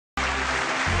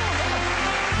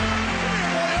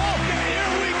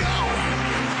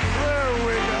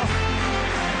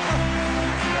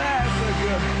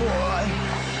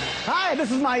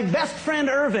this is my best friend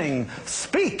Irvin.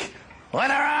 Speak.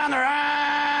 Whether on the right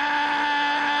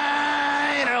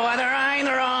or whether I'm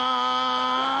the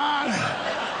wrong,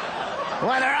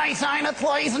 whether I sign a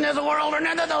place in this world or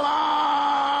neither the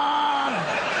long,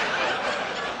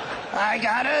 I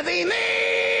gotta be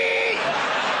me.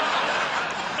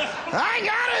 I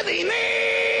gotta be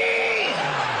me.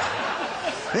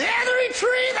 Every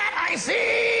tree that I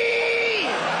see,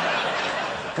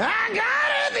 I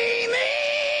gotta be me.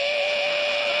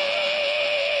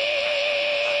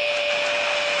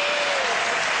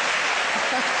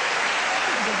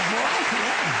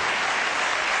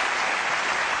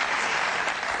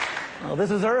 Well,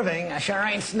 this is Irving. I sure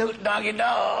ain't Snoot Doggy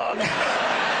Dog.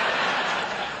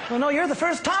 Well, no, you're the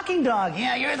first talking dog.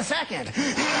 Yeah, you're the second.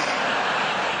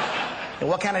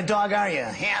 What kind of dog are you?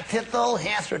 Half pit bull,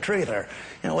 half retriever.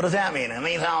 You know, what does that mean? It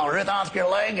means I'll rip off your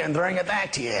leg and bring it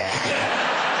back to you.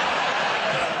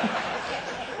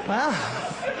 Well,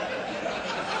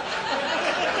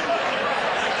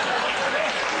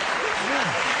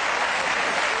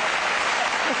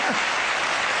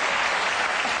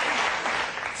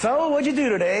 so, what'd you do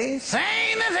today?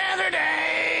 Same as other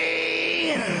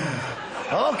day.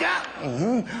 Woke up,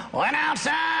 went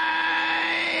outside,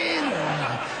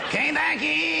 came back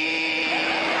in,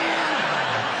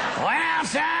 went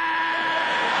outside,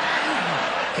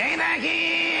 came back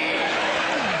in,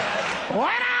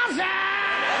 went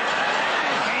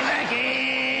outside, came back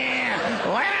in,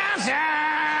 went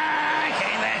outside,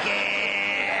 came back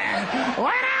in,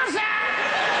 went outside,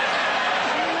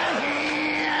 came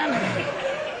back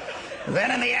in.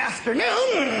 Then in the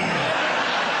afternoon,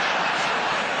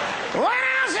 went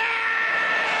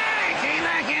outside, came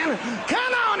back in.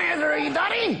 Come on,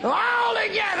 everybody, all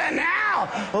together now.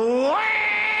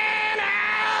 Went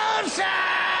outside.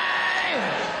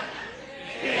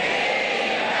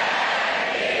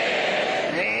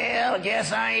 Well,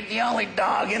 guess I ain't the only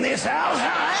dog in this house. Hey!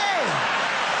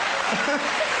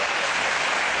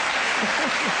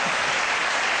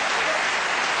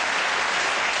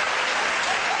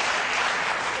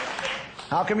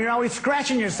 How come you're always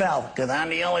scratching yourself? Because I'm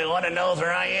the only one that knows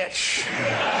where I itch.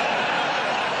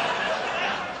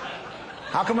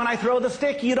 How come when I throw the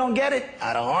stick, you don't get it?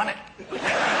 I don't want it.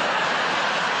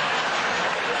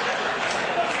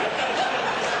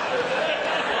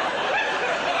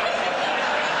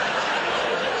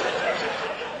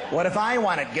 What if I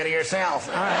want it? Get it yourself.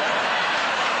 All right.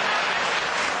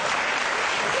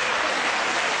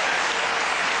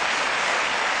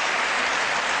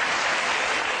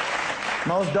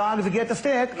 Most dogs that get the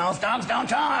stick. Most dogs don't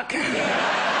talk.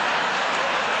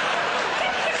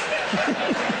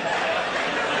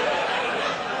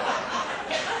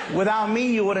 Without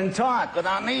me, you wouldn't talk.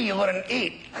 Without me, you wouldn't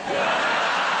eat.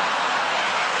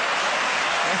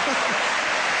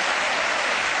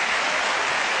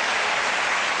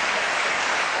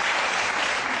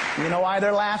 You know why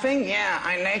they're laughing? Yeah,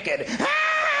 I'm naked.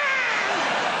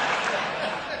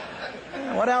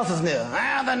 What else is new?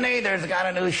 Well, the neighbor's got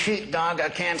a new sheepdog. I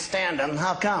can't stand him.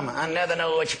 How come? I never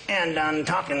know which end I'm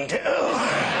talking to.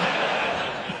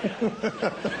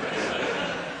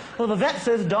 Well, the vet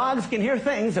says dogs can hear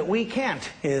things that we can't.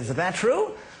 Is that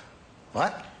true?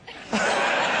 What?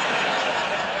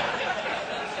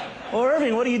 Well,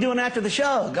 Irving, what are you doing after the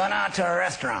show? Gone out to a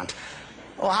restaurant.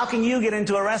 Well, how can you get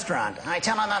into a restaurant? I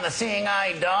tell him I'm the seeing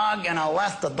eye dog and I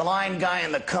left the blind guy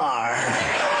in the car.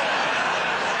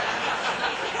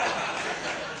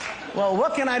 Well,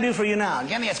 what can I do for you now?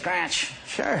 Give me a scratch.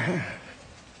 Sure.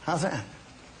 How's that?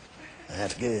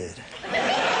 That's good.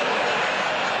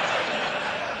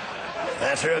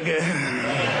 That's real good.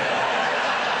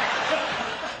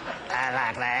 I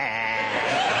like that.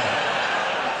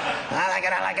 I like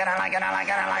it, I like it, I like it, I like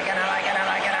it, I like it, I like it, I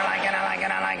like it, I like it, I like it, I like it,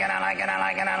 I like it, I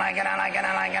like it, I like it, I like it,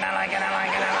 I like it, I like it, I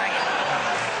like it, I like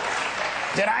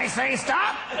it. Did I say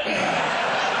stop?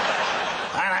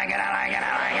 I like it, I like it,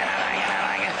 I like it, I like it, I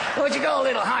like it. Would you go a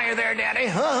little higher there, Daddy?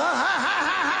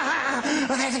 Oh,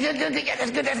 that's good, good, good, yeah,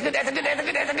 that's good, that's good, that's good, that's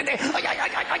good, that's good. Oh,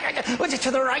 yeah. Would you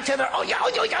to the right, to the, oh, yeah,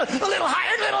 oh, yeah, a little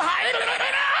higher, a little higher,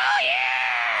 oh, yeah.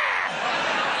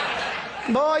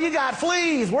 Boy, you got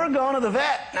fleas. We're going to the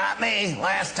vet. Not me.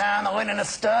 Last time I went in a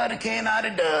stud, it came out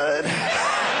a dud.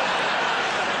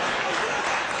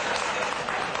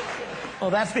 Well,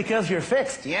 that's because you're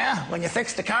fixed. Yeah, when you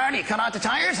fix the car, do you cut out the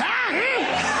tires, huh?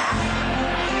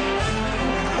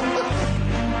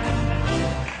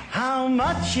 How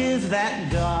much is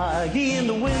that doggy in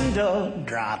the window?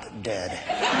 Drop dead.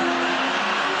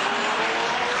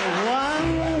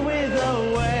 One with a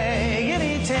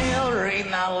waggity tail. Read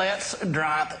now, let's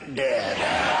drop dead.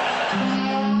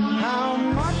 How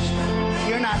much?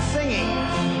 You're not singing.